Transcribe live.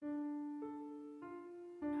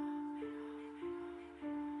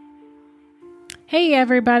Hey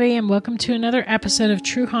everybody, and welcome to another episode of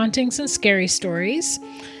True Hauntings and Scary Stories.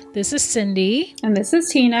 This is Cindy. And this is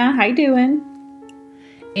Tina. How you doing?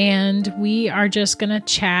 And we are just going to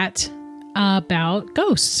chat about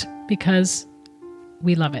ghosts because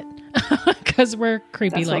we love it. Because we're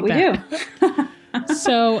creepy. That's like that. Do.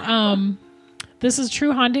 So, this is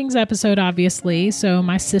True Hauntings episode, obviously. So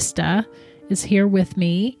my sister is here with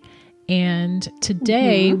me. And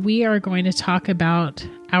today we are going to talk about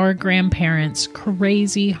our grandparents'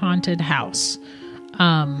 crazy haunted house.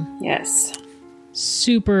 Yes.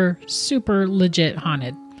 Super, super legit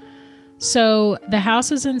haunted. So the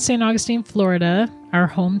house is in St. Augustine, Florida, our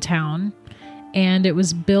hometown. And it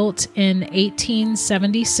was built in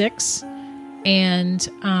 1876. And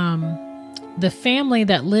the family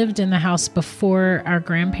that lived in the house before our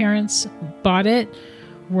grandparents bought it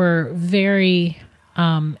were very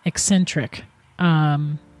eccentric,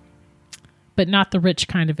 but not the rich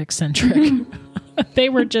kind of eccentric. They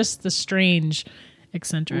were just the strange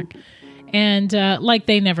eccentric. And like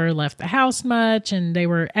they never left the house much, and they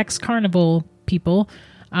were ex-carnival people,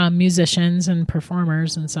 musicians and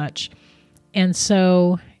performers and such. And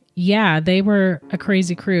so, yeah, they were a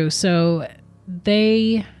crazy crew. So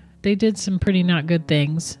they did some pretty not good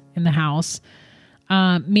things in the house,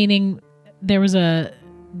 meaning there was a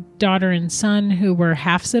daughter and son who were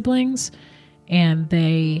half siblings, and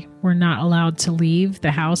they were not allowed to leave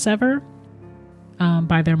the house ever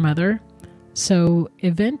by their mother. So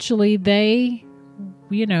eventually they,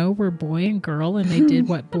 were boy and girl, and they did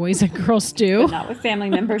what boys and girls do. But not what family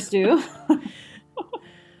members do.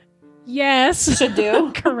 Yes. Should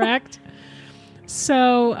do. Correct.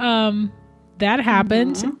 So that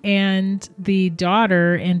happened, and the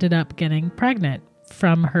daughter ended up getting pregnant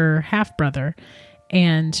from her half-brother.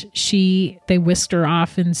 And they whisked her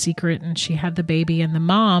off in secret, and she had the baby, and the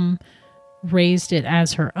mom raised it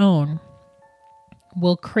as her own.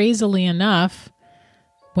 Well, crazily enough,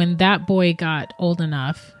 when that boy got old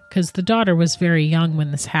enough, because the daughter was very young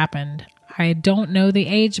when this happened. I don't know the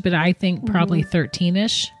age, but I think probably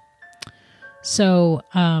 13-ish. So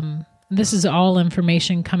this is all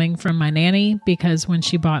information coming from my nanny, because when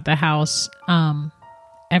she bought the house,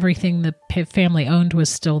 everything the family owned was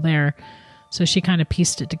still there. So she kind of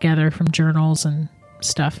pieced it together from journals and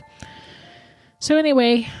stuff. So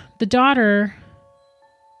anyway, the daughter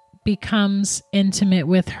becomes intimate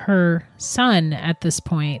with her son at this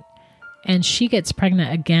point, and she gets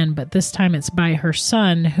pregnant again, but this time it's by her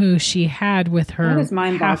son, who she had with her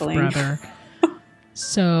half-brother.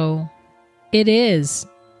 So it is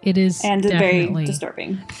and definitely very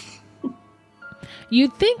disturbing.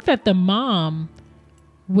 You'd think that the mom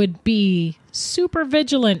would be super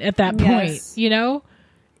vigilant at that point,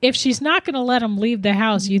 if she's not going to let him leave the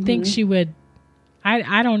house, you think she would.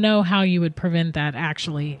 I don't know how you would prevent that,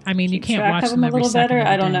 actually. I mean, you can't watch them every second of the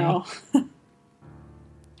I don't day. know.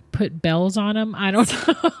 Put bells on them. I don't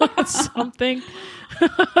know. Something.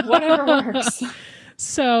 Whatever works.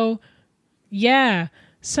 So, yeah.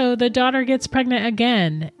 So the daughter gets pregnant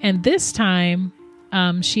again. And this time,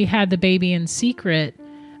 she had the baby in secret,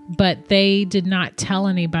 but they did not tell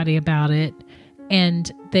anybody about it.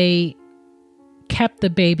 And they kept the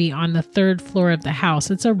baby on the third floor of the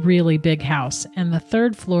house. It's a really big house. And the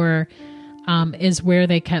third floor is where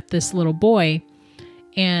they kept this little boy.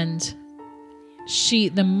 And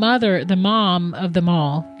the mom of them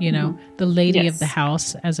all, the lady of the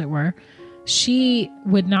house, as it were, she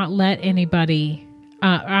would not let anybody,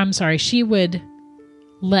 she would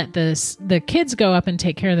let the kids go up and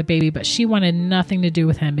take care of the baby, but she wanted nothing to do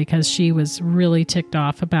with him because she was really ticked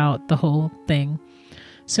off about the whole thing.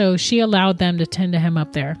 So she allowed them to tend to him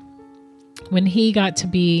up there. When he got to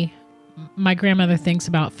be, my grandmother thinks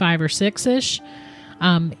about 5 or 6-ish,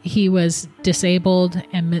 he was disabled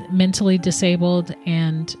and mentally disabled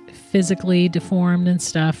and physically deformed and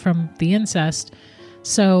stuff from the incest.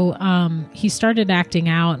 So he started acting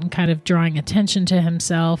out and kind of drawing attention to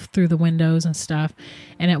himself through the windows and stuff.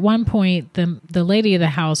 And at one point, the lady of the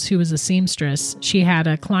house, who was a seamstress, she had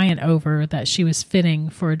a client over that she was fitting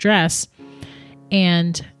for a dress.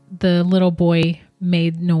 And the little boy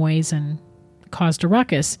made noise and caused a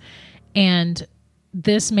ruckus. And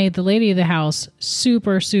this made the lady of the house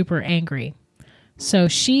super, super angry. So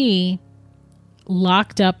she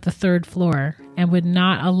locked up the third floor and would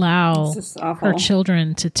not allow her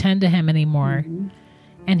children to tend to him anymore.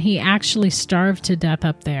 And he actually starved to death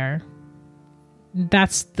up there.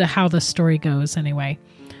 That's how the story goes anyway.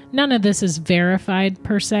 None of this is verified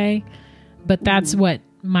per se, but that's what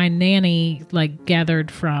my nanny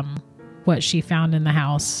gathered from what she found in the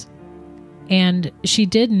house. And she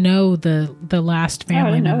did know the last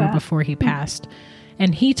family member before he passed.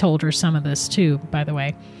 And he told her some of this too, by the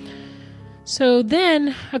way. So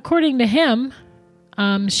then, according to him,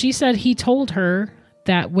 she said he told her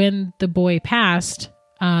that when the boy passed,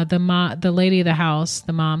 the lady of the house,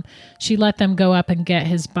 the mom, she let them go up and get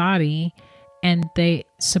his body, and they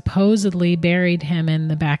supposedly buried him in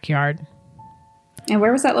the backyard. And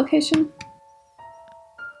where was that location?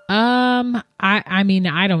 I mean,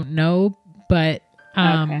 I don't know, but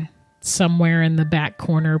Okay. somewhere in the back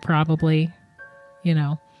corner, probably, you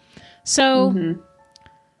know. So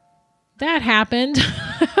that happened.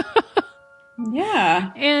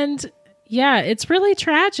 Yeah. And yeah, it's really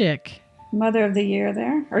tragic. Mother of the year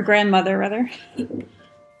there, or grandmother rather.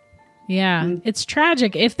 Yeah, it's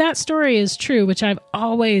tragic. If that story is true, which I've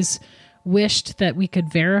always wished that we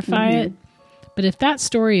could verify it, but if that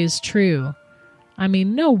story is true, I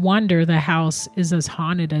mean, no wonder the house is as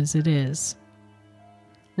haunted as it is.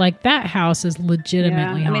 Like, that house is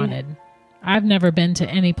legitimately haunted. I've never been to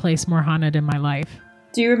any place more haunted in my life.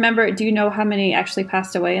 Do you know how many actually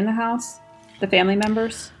passed away in the house? The family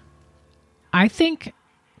members? I think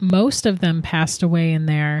most of them passed away in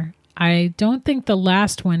there. I don't think the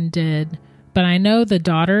last one did, but I know the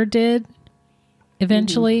daughter did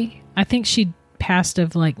eventually. I think she passed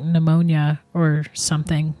of like pneumonia or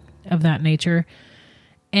something of that nature.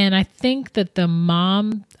 And I think that the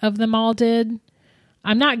mom of them all did.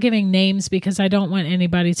 I'm not giving names because I don't want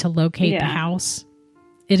anybody to locate the house.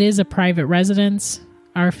 It is a private residence.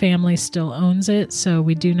 Our family still owns it, so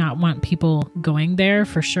we do not want people going there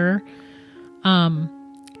for sure.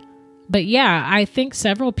 But yeah, I think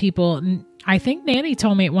several people, I think Nanny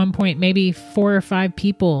told me at one point, maybe 4 or 5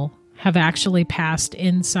 people have actually passed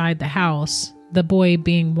inside the house, the boy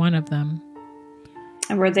being one of them.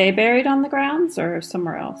 And were they buried on the grounds or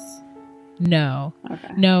somewhere else? No.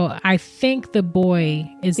 Okay. No, I think the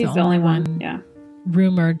boy is the only one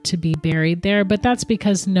rumored to be buried there, but that's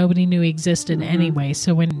because nobody knew he existed anyway.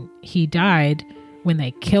 So when he died, when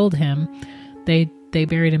they killed him, they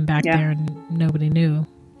buried him back there and nobody knew.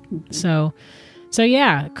 So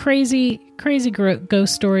yeah, crazy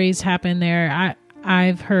ghost stories happen there.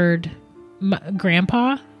 I've heard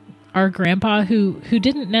our grandpa who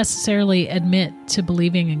didn't necessarily admit to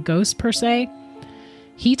believing in ghosts per se.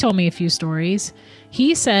 He told me a few stories.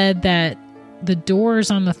 He said that the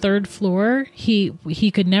doors on the 3rd floor,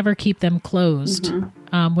 he could never keep them closed.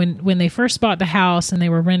 When they first bought the house and they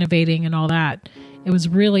were renovating and all that, it was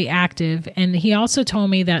really active. And he also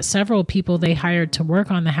told me that several people they hired to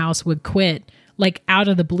work on the house would quit, like out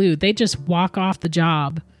of the blue. They just walk off the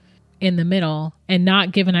job in the middle and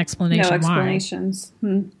not give an explanation. No explanations.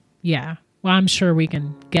 Why. Yeah. Well, I'm sure we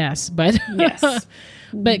can guess, but yes.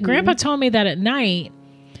 But Grandpa told me that at night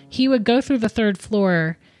he would go through the 3rd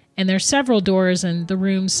floor, and there's several doors and the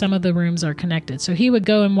rooms, some of the rooms are connected. So he would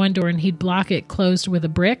go in one door and he'd block it closed with a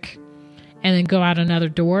brick and then go out another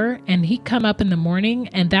door. And he'd come up in the morning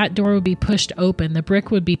and that door would be pushed open. The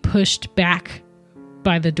brick would be pushed back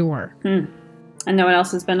by the door. And no one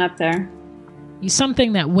else has been up there.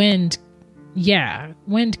 Something that wind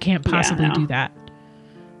can't possibly do that.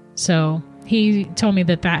 So he told me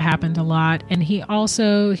that happened a lot. And he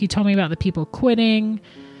told me about the people quitting.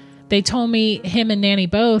 They told me, him and Nanny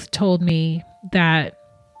both told me that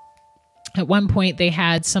at one point they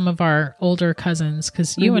had some of our older cousins,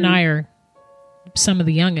 because you and I are some of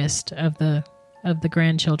the youngest of the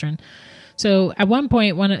grandchildren. So at one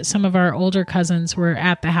point, some of our older cousins were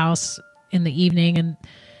at the house in the evening, and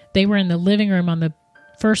they were in the living room on the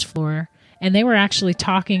 1st floor, and they were actually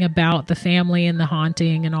talking about the family and the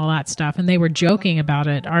haunting and all that stuff, and they were joking about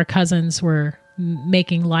it. Our cousins were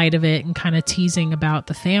making light of it and kind of teasing about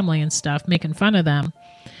the family and stuff, making fun of them.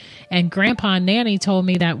 And Grandpa and Nanny told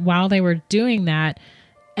me that while they were doing that,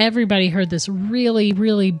 everybody heard this really,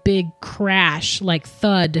 really big crash, like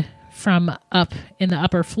thud, from up in the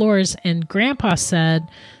upper floors. And Grandpa said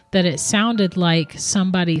that it sounded like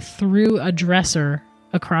somebody threw a dresser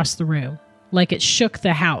across the room, like it shook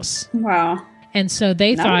the house. Wow. And so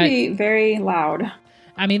they thought, that would be very loud.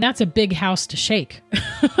 I mean, that's a big house to shake.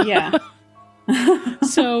 Yeah.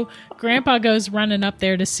 So Grandpa goes running up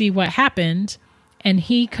there to see what happened, and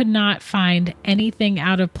he could not find anything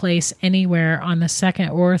out of place anywhere on the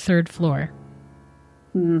 2nd or 3rd floor.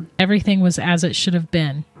 Everything was as it should have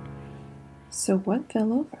been. So what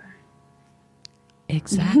fell over?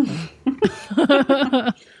 Exactly.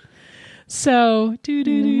 So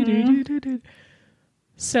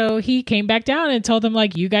so he came back down and told them,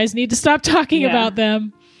 like, you guys need to stop talking about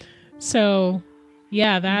them. So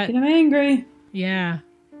yeah, I'm angry. Yeah.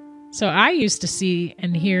 So I used to see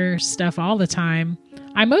and hear stuff all the time.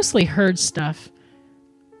 I mostly heard stuff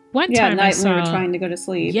One Yeah, at time I night when saw, we were trying to go to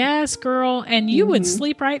sleep. yes, girl, and you would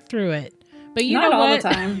sleep right through it. But you Not know all what? the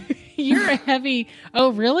time. You're a heavy.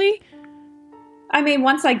 Oh, really? I mean,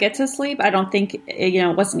 once I get to sleep, I don't think,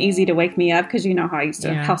 it wasn't easy to wake me up because you know how I used to,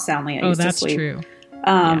 Yeah. how soundly I Oh, used to that's sleep. true.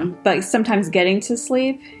 But sometimes getting to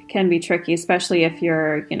sleep can be tricky, especially if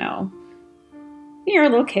you're a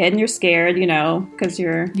little kid and you're scared, because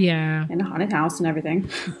you're Yeah. in a haunted house and everything.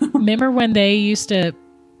 Remember when they used to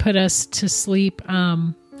put us to sleep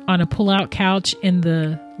on a pull-out couch in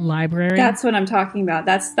the library? That's what I'm talking about.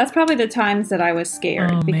 That's probably the times that I was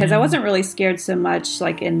scared because I man. wasn't really scared so much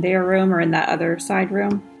like in their room or in that other side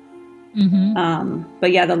room. Mm-hmm.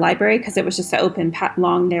 But yeah, the library, because it was just an open,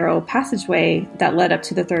 long, narrow passageway that led up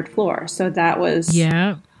to the third floor. So that was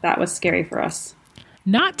scary for us.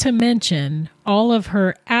 Not to mention all of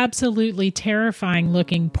her absolutely terrifying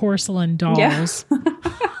looking porcelain dolls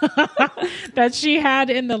that she had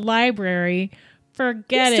in the library.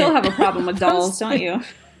 Forget You it. still have a problem with dolls, don't you?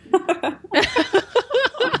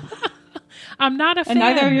 I'm not a fan. And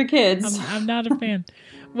neither are your kids. I'm not a fan.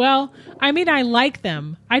 Well, I mean, I like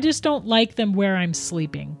them. I just don't like them where I'm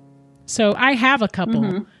sleeping. So I have a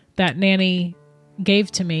couple that Nanny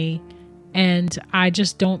gave to me, and I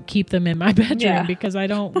just don't keep them in my bedroom because I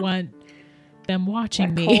don't want them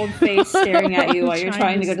watching me. Cold face staring at you while you're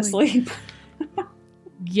trying to go to sleep.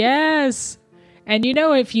 Yes. And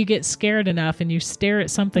if you get scared enough and you stare at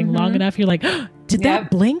something long enough, you're like, oh, did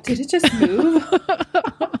that blink? Did it just move?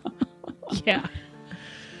 Yeah.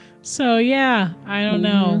 So yeah, I don't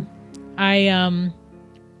know. I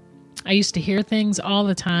used to hear things all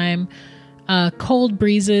the time. Cold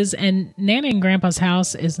breezes, and Nana and Grandpa's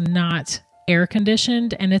house is not air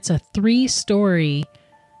conditioned, and it's a 3-story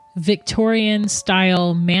Victorian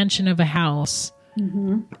style mansion of a house.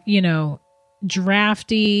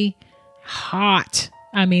 Drafty, hot.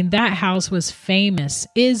 I mean, that house is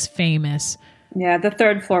famous. Yeah, the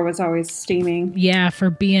third floor was always steaming. Yeah, for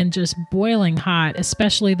being just boiling hot,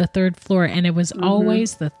 especially the third floor. And it was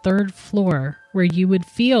always the third floor where you would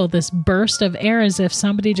feel this burst of air as if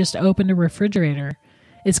somebody just opened a refrigerator.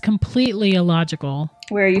 It's completely illogical.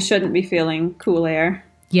 Where you shouldn't be feeling cool air.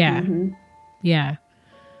 Yeah. Yeah.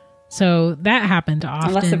 So that happened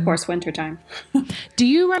often. Unless, of course, wintertime. Do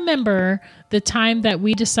you remember the time that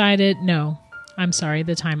we decided,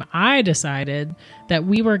 the time I decided that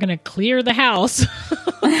we were going to clear the house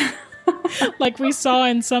like we saw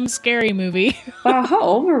in some scary movie? Wow, how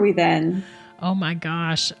old were we then? Oh my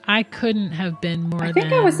gosh. I couldn't have been more I think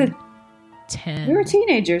than I was 10. We were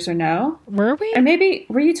teenagers or no? Were we? Or maybe,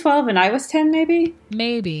 were you 12 and I was 10 maybe?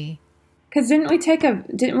 Maybe. Because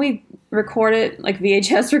didn't we record it, like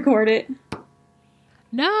VHS record it?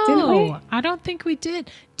 No, Didn't we? I don't think we did.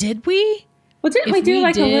 Did we? Well, didn't If we do we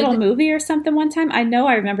like a little did- movie or something one time? I know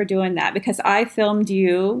I remember doing that because I filmed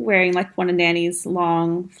you wearing like one of Nanny's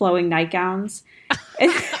long flowing nightgowns.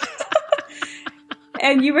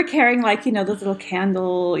 And you were carrying like, those little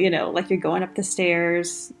candle, like you're going up the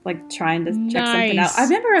stairs, like trying to check something out. Nice. I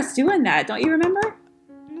remember us doing that. Don't you remember?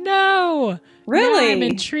 No. Really? Now I'm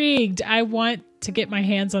intrigued. I want to get my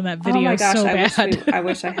hands on that Oh video my gosh, so bad. I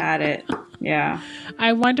wish I had it. Yeah.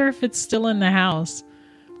 I wonder if it's still in the house.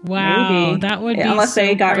 Wow, Maybe. that would be Unless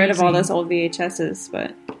they so got rid of all crazy. those old VHSs,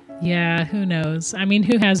 but Yeah, who knows? I mean,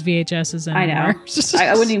 who has VHSs I anymore? know.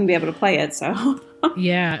 I wouldn't even be able to play it, so.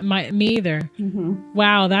 Yeah, me either.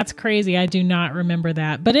 Wow, that's crazy. I do not remember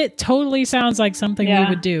that. But it totally sounds like something we Yeah.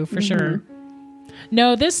 would do for sure.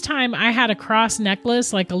 No, this time I had a cross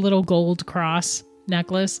necklace, like a little gold cross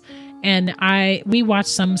necklace. And we watched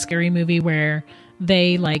some scary movie where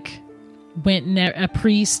they like a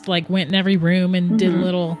priest like went in every room and did a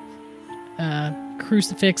little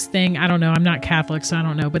crucifix thing. I don't know. I'm not Catholic, so I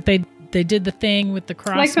don't know. But they did the thing with the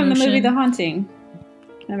cross Like from the movie motion. The Haunting.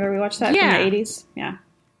 Remember we watched that Yeah. from the 80s? Yeah.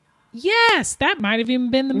 Yes, that might have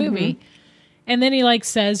even been the movie. And then he like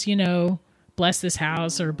says, bless this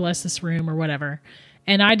house or bless this room or whatever.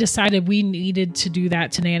 And I decided we needed to do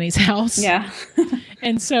that to Nanny's house. Yeah.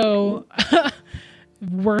 And so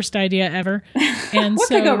worst idea ever. And What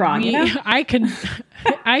so could go wrong,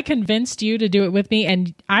 I convinced you to do it with me,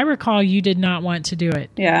 and I recall you did not want to do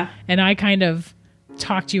it. Yeah. And I kind of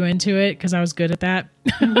talked you into it because I was good at that.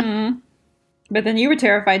 But then you were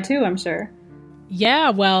terrified too, I'm sure. Yeah,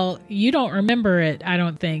 well, you don't remember it, I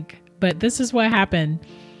don't think. But this is what happened.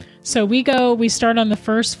 So we start on the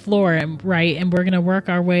first floor, and we're going to work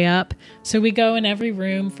our way up. So we go in every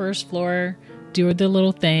room, first floor, do the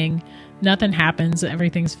little thing. Nothing happens.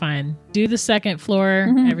 Everything's fine. Do the second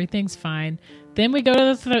floor. Everything's fine. Then we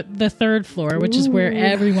go to the third floor, which is where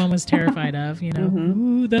everyone was terrified of,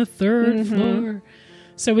 Ooh, the third floor.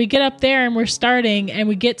 So we get up there and we're starting and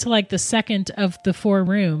we get to like the second of the 4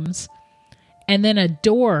 rooms. And then a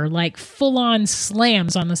door like full on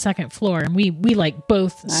slams on the second floor. And we like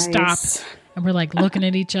both stop and we're like looking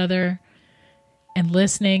at each other and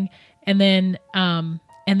listening. And then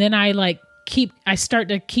I start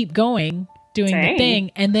to keep going, doing the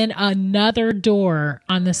thing. And then another door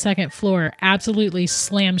on the second floor absolutely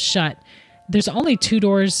slams shut. There's only 2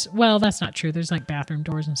 doors. Well, that's not true. There's like bathroom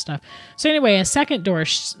doors and stuff. So anyway, a second door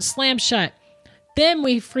slams shut. Then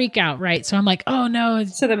we freak out, right? So I'm like, oh no.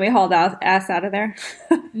 So then we hauled ass out of there.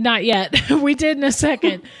 Not yet. We did in a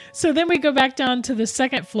second. So then we go back down to the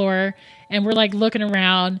second floor and we're like looking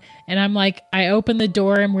around and I'm like, I open the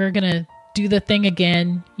door and we're going to do the thing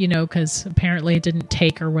again, you know, because apparently it didn't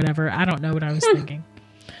take or whatever. I don't know what I was thinking.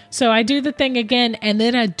 So I do the thing again, and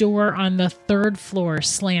then a door on the 3rd floor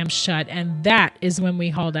slams shut, and that is when we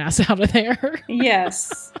hauled ass out of there.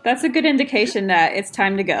 Yes, that's a good indication that it's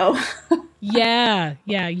time to go. Yeah,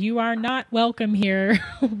 you are not welcome here.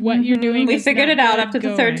 What you're doing we is figured it out after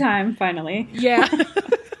going. the 3rd time, finally. Yeah.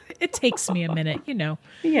 It takes me a minute, you know.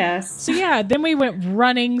 Yes. So yeah, then we went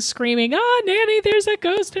running, screaming, "Oh, Nanny, there's a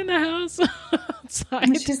ghost in the house."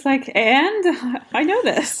 And she's like, and I know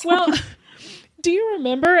this. Well, do you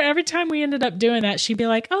remember every time we ended up doing that, she'd be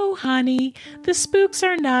like, "Oh, honey, the spooks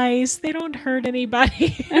are nice. They don't hurt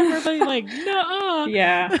anybody." And we're like, "No."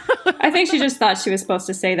 Yeah. I think she just thought she was supposed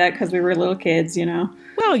to say that because we were little kids, you know.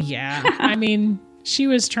 Well, yeah. I mean, she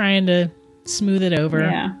was trying to smooth it over.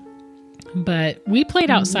 Yeah. But we played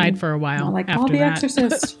outside for a while like after all The that.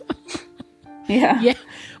 Exorcist. Yeah. Yeah.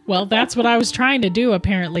 Well, that's what I was trying to do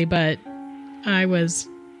apparently, but I was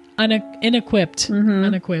unequipped.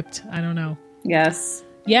 Unequipped. I don't know. Yes.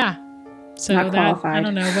 Yeah. So Not qualified. I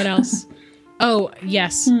don't know what else. Oh,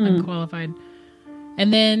 yes, unqualified.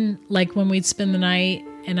 And then like when we'd spend the night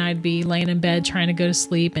and I'd be laying in bed trying to go to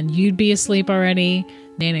sleep and you'd be asleep already,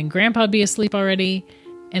 Nana and Grandpa'd be asleep already,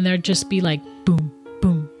 and there'd just be like boom,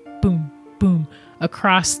 boom, boom, boom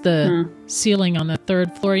across the ceiling on the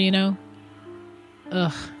 3rd floor, you know?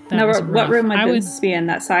 Ugh. What room would this be in?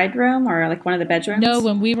 That side room or like one of the bedrooms? No,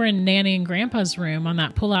 when we were in Nanny and Grandpa's room on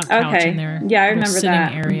that pull-out couch in there. Yeah, I remember sitting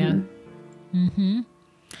that area.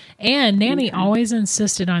 And Nanny always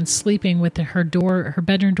insisted on sleeping with her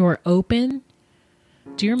bedroom door open.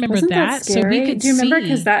 Do you remember that? So we could Do you remember? see.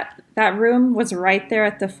 Because that room was right there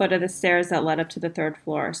at the foot of the stairs that led up to the 3rd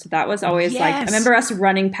floor. So that was always like, I remember us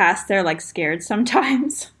running past there like scared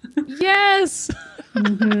sometimes. Yes.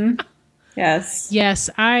 Yes. Yes.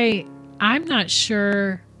 I'm not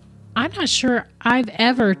sure I've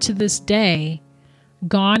ever to this day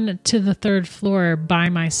gone to the 3rd floor by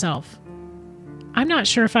myself. I'm not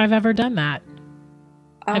sure if I've ever done that.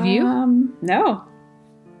 Have you?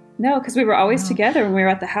 No, because we were always together when we were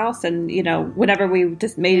at the house, and you know, whenever we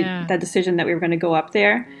just made that decision that we were going to go up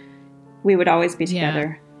there, we would always be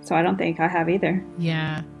together. So I don't think I have either.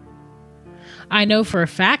 Yeah. I know for a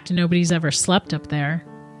fact nobody's ever slept up there.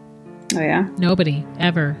 Oh yeah, nobody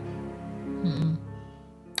ever.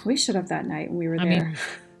 We should have that night when we were there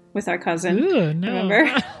with our cousin. Ooh, no.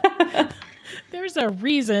 Remember? There's a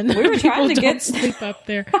reason we were trying to sleep up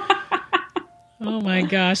there. Oh my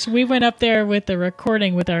gosh. We went up there with the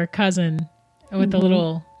recording with our cousin with a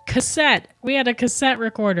little cassette. We had a cassette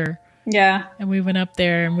recorder. Yeah. And we went up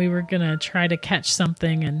there and we were going to try to catch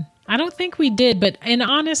something. And I don't think we did. But in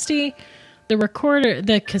honesty, the recorder,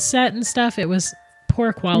 the cassette and stuff, it was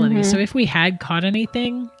poor quality. So if we had caught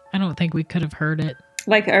anything, I don't think we could have heard it.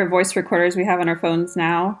 Like our voice recorders we have on our phones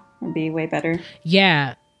now would be way better.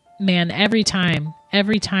 Yeah. Man, every time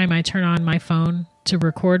I turn on my phone to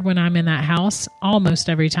record when I'm in that house, almost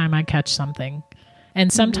every time I catch something.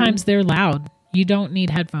 And sometimes they're loud. You don't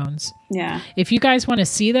need headphones. Yeah. If you guys want to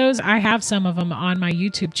see those, I have some of them on my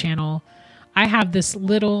YouTube channel. I have this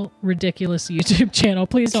little ridiculous YouTube channel.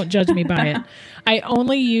 Please don't judge me by it. I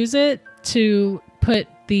only use it to put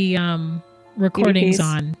the recordings EVPs.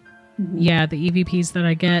 on. Yeah, the EVPs that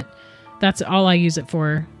I get. That's all I use it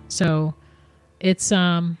for. So it's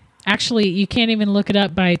actually, you can't even look it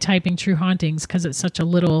up by typing True Hauntings because it's such a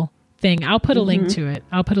little thing. I'll put a link to it.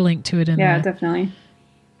 I'll put a link to it in definitely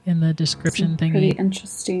in the description thingy. Pretty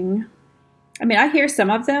interesting. I mean, I hear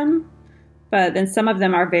some of them, but then some of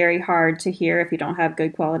them are very hard to hear if you don't have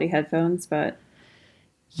good quality headphones. But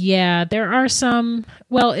yeah, there are some.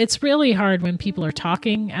 Well, it's really hard when people are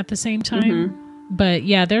talking at the same time. But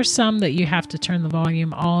yeah, there's some that you have to turn the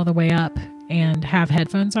volume all the way up and have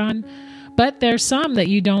headphones on. But there's some that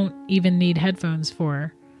you don't even need headphones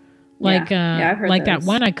for. Like I've heard like those. that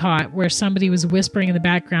one I caught where somebody was whispering in the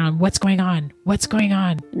background, "What's going on? What's going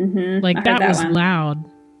on?" Like that was one. loud.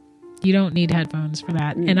 You don't need headphones for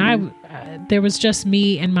that. Mm-hmm. And there was just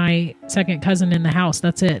me and my second cousin in the house.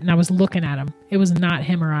 That's it. And I was looking at him. It was not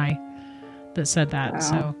him or I that said that. Wow.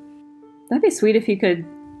 So that'd be sweet if you could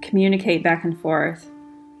communicate back and forth.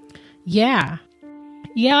 Yeah.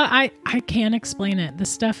 Yeah, I can't explain it. This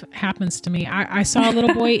stuff happens to me. I saw a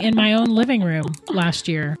little boy in my own living room last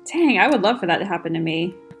year. Dang, I would love for that to happen to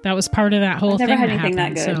me. That was part of that whole thing. I've never had anything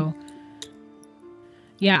that good. So,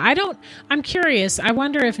 yeah, I'm curious. I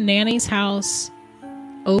wonder if Nanny's house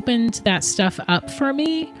opened that stuff up for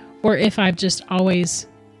me, or if I've just always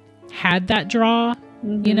had that draw,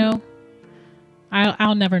 you know?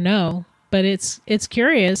 I'll never know, but it's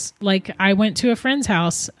curious. Like, I went to a friend's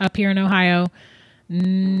house up here in Ohio,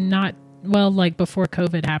 like before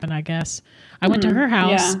COVID happened, I guess. I went to her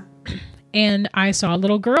house and I saw a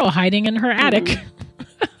little girl hiding in her attic.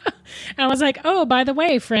 And I was like, oh, by the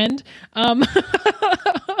way, friend,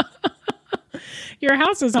 your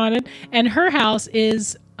house is haunted. And her house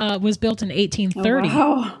was built in 1830.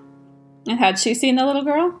 Oh, wow. And had she seen the little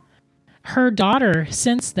girl? Her daughter,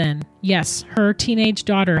 since then, yes, her teenage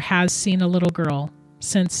daughter has seen a little girl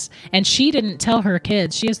since, and she didn't tell her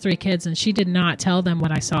kids. She has 3 kids, and she did not tell them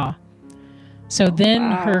what I saw. So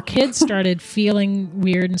then her kids started feeling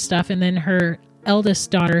weird and stuff, and then her eldest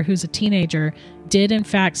daughter, who's a teenager, did in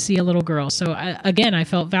fact see a little girl. So again, I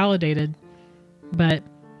felt validated, but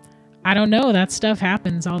I don't know. That stuff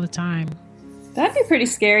happens all the time. That'd be pretty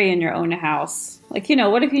scary in your own house. Like,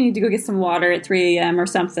 what if you need to go get some water at 3 a.m. or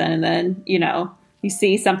something, and then, you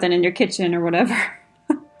see something in your kitchen or whatever.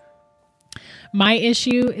 My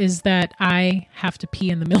issue is that I have to pee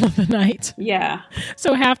in the middle of the night. Yeah.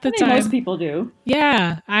 So half the time. Most people do.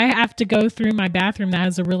 Yeah. I have to go through my bathroom that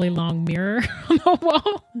has a really long mirror on the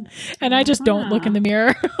wall. And I just don't look in the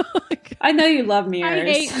mirror. I know you love mirrors. I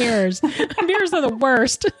hate mirrors. Mirrors are the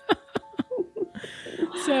worst.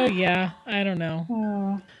 So, yeah, I don't know.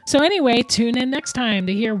 Oh. So anyway, tune in next time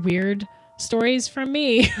to hear weird stories from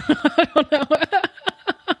me. I don't know.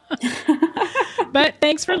 But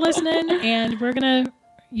thanks for listening, and we're going to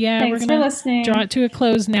draw it to a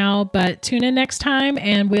close now, but tune in next time,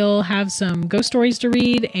 and we'll have some ghost stories to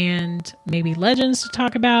read and maybe legends to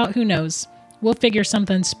talk about. Who knows? We'll figure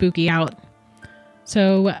something spooky out.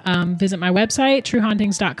 So visit my website,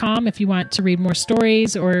 truehauntings.com, if you want to read more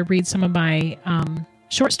stories or read some of my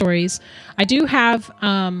short stories. I do have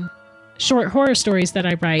short horror stories that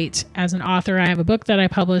I write as an author. I have a book that I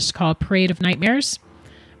published called Parade of Nightmares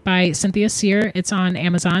by Cynthia Sear. It's on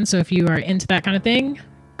Amazon, so if you are into that kind of thing,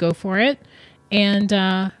 go for it. And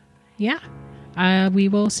we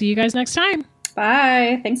will see you guys next time.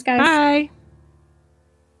 Bye. Thanks, guys. Bye.